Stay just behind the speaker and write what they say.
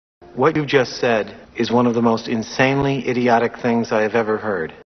What you've just said is one of the most insanely idiotic things I have ever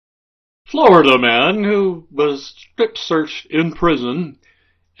heard. Florida man who was strip searched in prison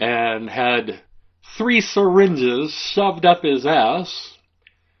and had 3 syringes shoved up his ass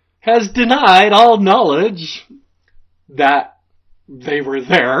has denied all knowledge that they were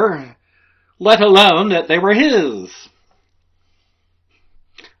there, let alone that they were his.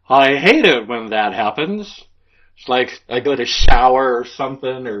 I hate it when that happens. It's like I go to shower or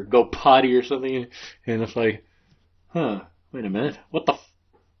something or go potty or something and it's like, wait a minute, what the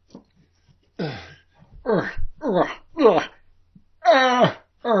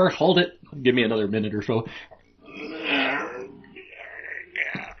hold it. Give me another minute or so.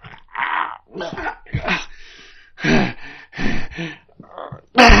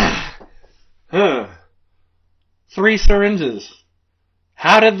 3 syringes.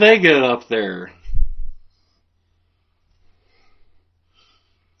 How did they get up there?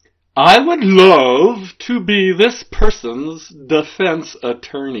 I would love to be this person's defense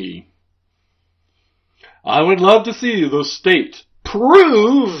attorney. I would love to see the state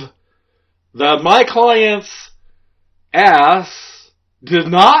prove that my client's ass did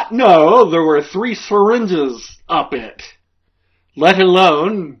not know there were 3 syringes up it, let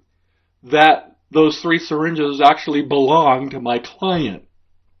alone that those 3 syringes actually belong to my client.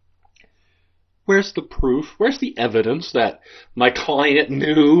 Where's the proof? Where's the evidence that my client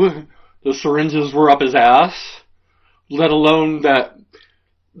knew the syringes were up his ass, let alone that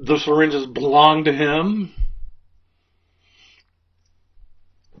the syringes belonged to him?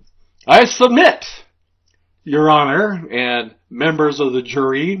 I submit, Your Honor, and members of the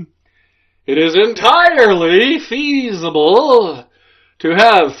jury, it is entirely feasible to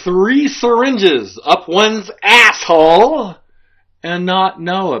have 3 syringes up one's asshole and not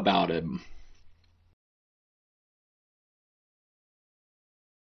know about him.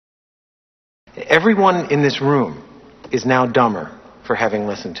 Everyone in this room is now dumber for having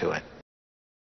listened to it.